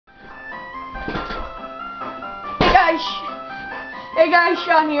guys,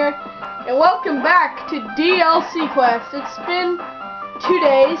 Sean here, and welcome back to DLC Quest. It's been 2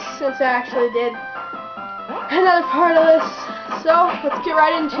 days since I actually did another part of this, so let's get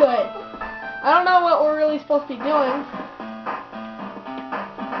right into it. I don't know what we're really supposed to be doing.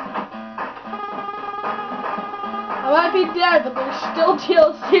 I might be dead, but there's still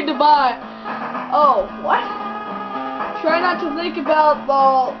DLC to buy. Oh, what? Try not to think about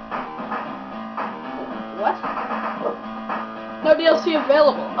the... What? No DLC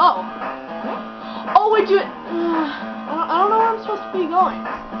available. Oh. Oh, wait, I don't know where I'm supposed to be going.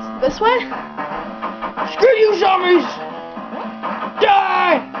 This way? Screw you, zombies!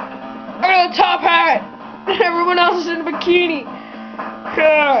 Die! I got a top hat! Everyone else is in a bikini.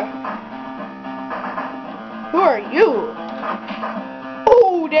 Who are you?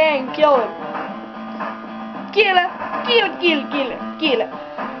 Oh, dang, kill him. Kill him. Kill him.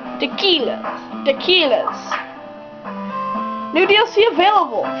 Tequilas. New DLC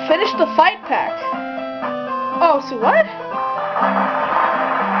available. Finish the fight pack. Oh, so what?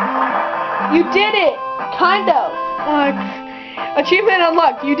 You did it! Kind of. Achievement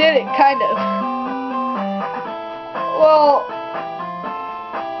unlocked. You did it, kind of. Well,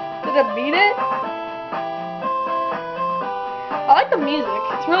 did I beat it? I like the music.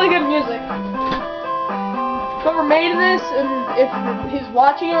 It's really good music. Whoever made this, and if he's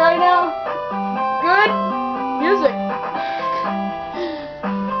watching it right now, good music.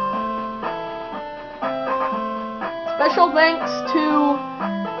 Special thanks to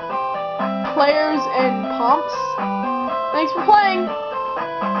players and Pomps. Thanks for playing.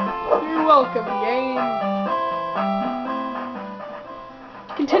 You're welcome, game.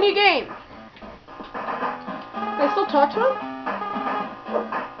 Continue game. Can I still talk to him?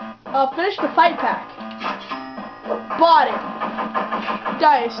 Finish the fight pack. Bought it.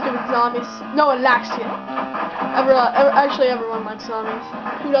 Die, stupid zombies. No one likes you. Actually, everyone likes zombies.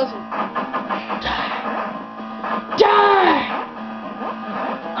 Who doesn't? Die!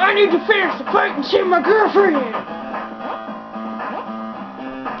 I need to finish the fight and save my girlfriend.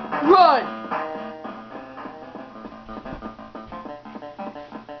 Run!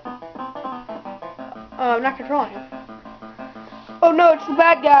 I'm not controlling him. Oh no, it's the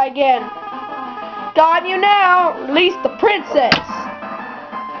bad guy again. Got you now! Release the princess!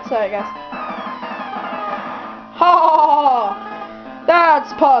 Sorry, guys. Oh,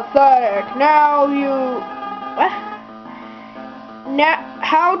 that's pathetic. Now you... What? Now,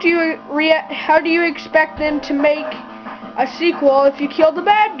 how do you expect them to make a sequel if you kill the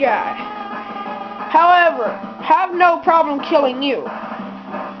bad guy? However, have no problem killing you.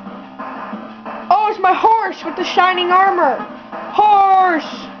 Oh, it's my horse with the shining armor!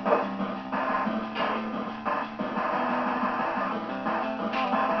 Horse!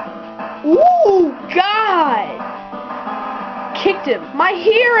 Ooh, God! Kicked him. My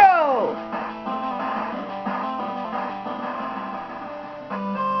hero!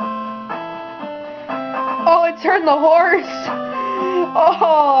 Oh, it turned the horse.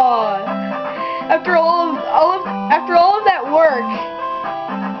 Oh, after all of that work.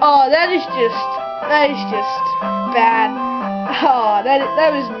 Oh, that is just bad. Oh,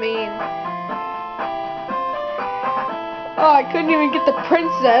 that was mean. Oh, I couldn't even get the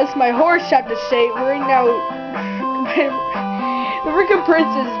princess. My horse had to save her. Now, the freaking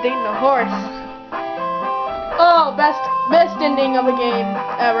princess is dating the horse. Oh, best ending of a game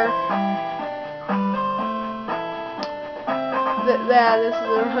ever. Yeah, this is a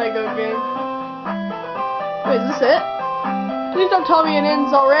really good game. Wait, is this it? Please don't tell me it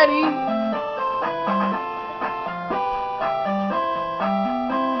ends already.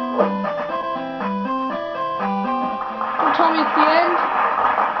 Don't tell me it's the end.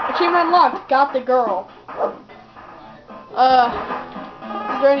 Achievement unlocked. Got the girl. Is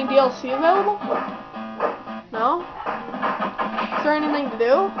there any DLC available? No? Is there anything to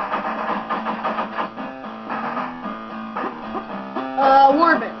do?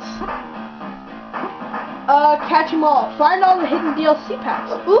 Warbits. Catch 'em all. Find all the hidden DLC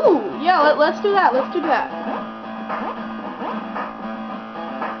packs. Ooh, yeah, let's do that. Let's do that.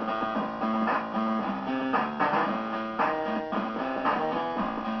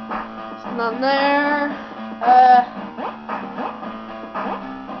 There's none there.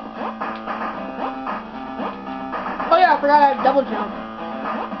 Oh yeah, I forgot I had double jump.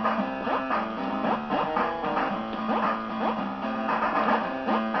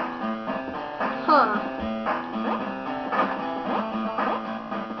 Huh.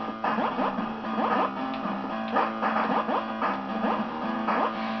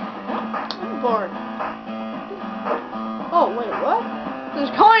 I'm bored. Oh, wait, what?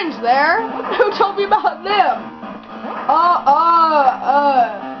 There's coins there? Who told me about them?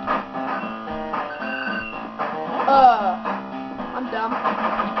 I'm dumb.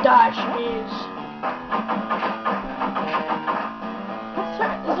 Dash is.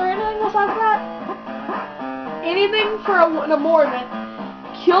 Is there anything besides that? Anything for an awardment.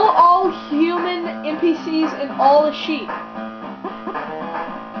 Kill all human NPCs and all the sheep.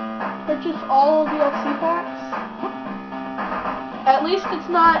 Purchase all DLC packs. At least it's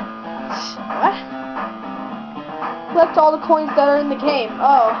not. What? Collect all the coins that are in the game.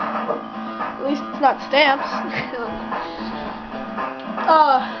 Oh. At least it's not stamps.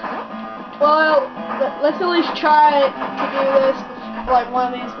 Well, let's at least try to do this, like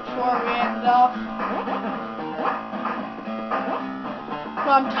one of these before we end it off.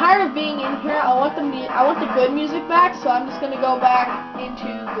 No, I'm tired of being in here. I want the good music back, so I'm just gonna go back into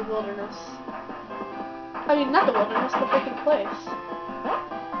the wilderness. I mean, not the wilderness, the freaking place.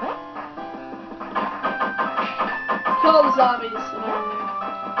 Kill the zombies and everything.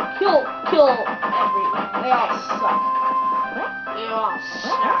 Kill everything. They all suck. They all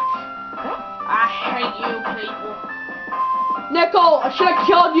suck. I hate you people. Nickel, I should have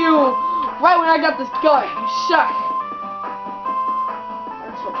killed you right when I got this gun. You suck.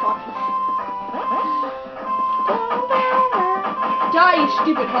 I'm still talking. Die, you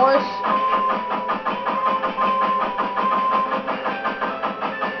stupid horse.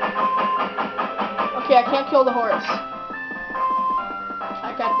 Okay, I can't kill the horse.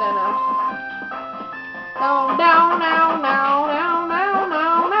 I got that now. Down, down, down, down, down, down,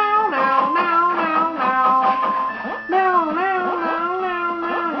 down, down, down, down, down, down,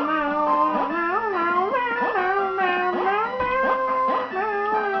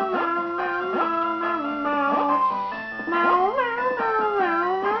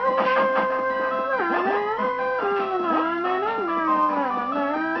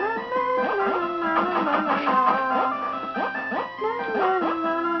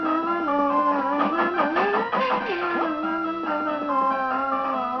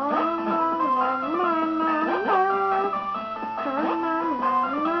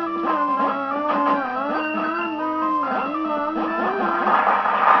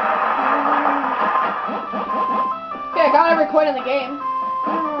 I got every coin in the game.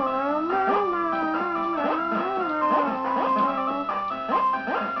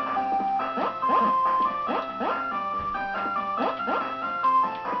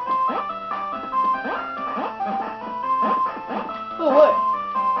 Oh, what?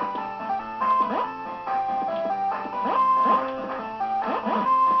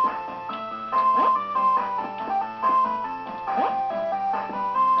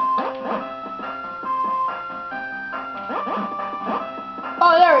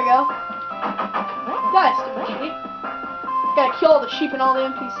 Oh, there we go. Nice, stupid sheep. Gotta kill all the sheep and all the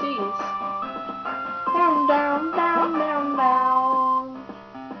NPCs. Down, down, down, down, down.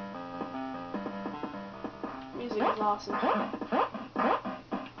 Music is awesome.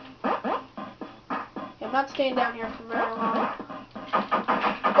 Okay, I'm not staying down here for very long.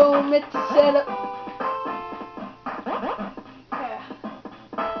 Boom, it's set up. Yeah.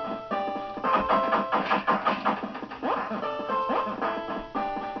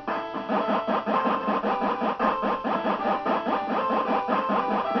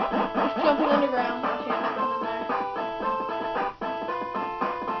 Jumping underground. Okay, nothing in there.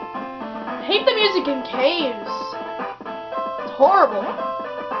 I hate the music in caves. It's horrible.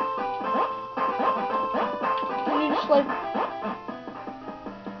 Can you just like...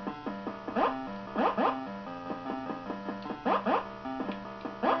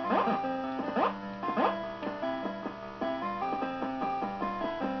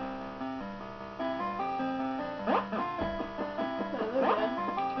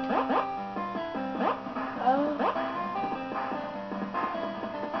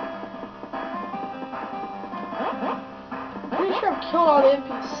 Pretty sure I've killed all the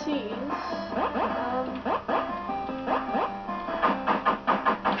NPCs.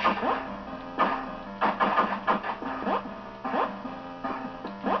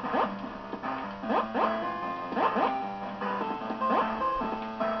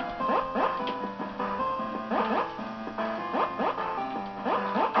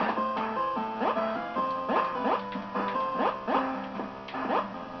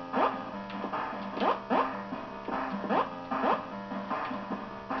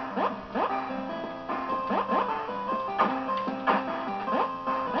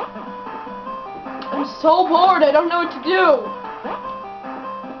 I'm so bored, I don't know what to do.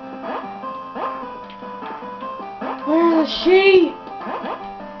 Where are the sheep?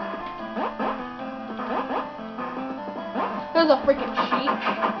 There's a freaking sheep.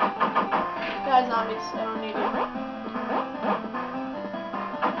 Guys, zombies, I don't need you.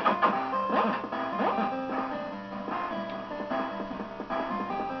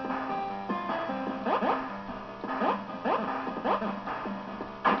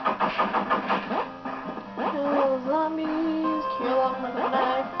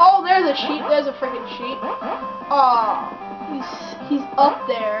 Oh, there's a sheep. There's a freaking sheep. Oh, he's up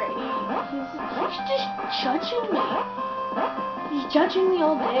there. He's just judging me. He's judging me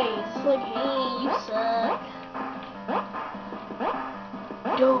all day. He's like, hey, you suck.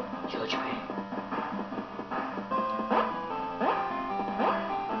 Don't judge me.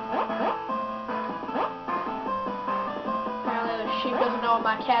 Apparently the sheep doesn't know what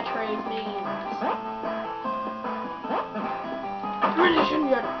my catchphrase means.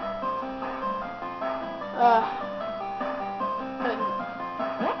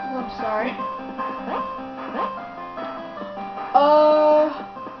 I'm sorry.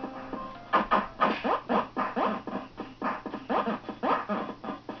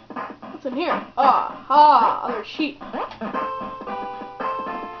 What's in here? Other sheep.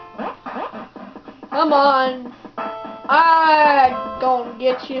 Come on. I gonna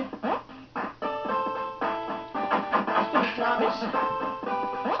get you. Stupid zombies.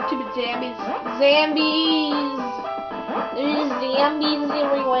 Stupid zombies. Zombies! There's zombies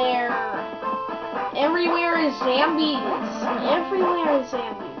everywhere. Everywhere is zombies. Everywhere is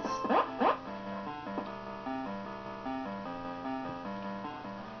zombies.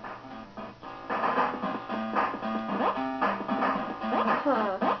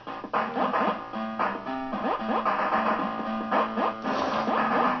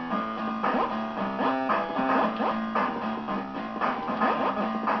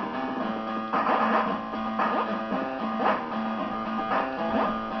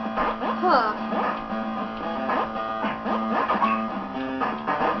 Huh.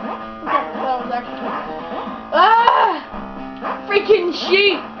 Freaking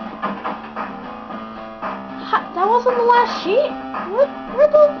sheep! That wasn't the last sheep? Where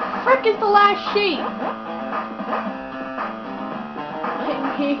the frick is the last sheep?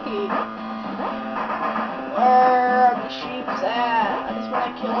 Where are the sheeps at? I just want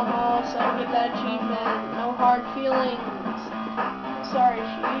to kill them all so I can get that achievement. No hard feelings. Sorry,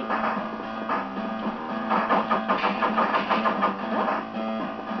 sheep.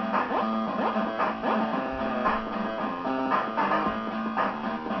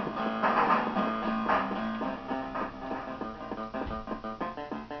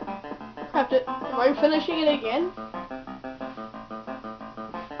 Am I finishing it again?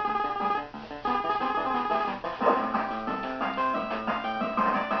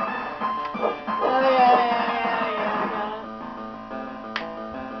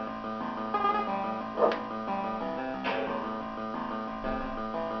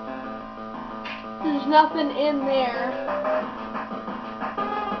 There's nothing in there.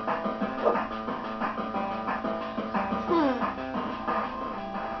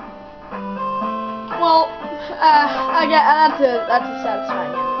 Well, that's a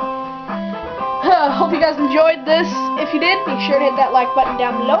satisfying ending. Hope you guys enjoyed this. If you did, be sure to hit that like button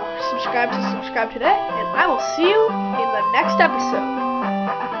down below. Subscribe today, and I will see you in the next episode.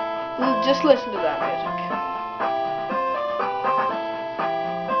 Just listen to that music.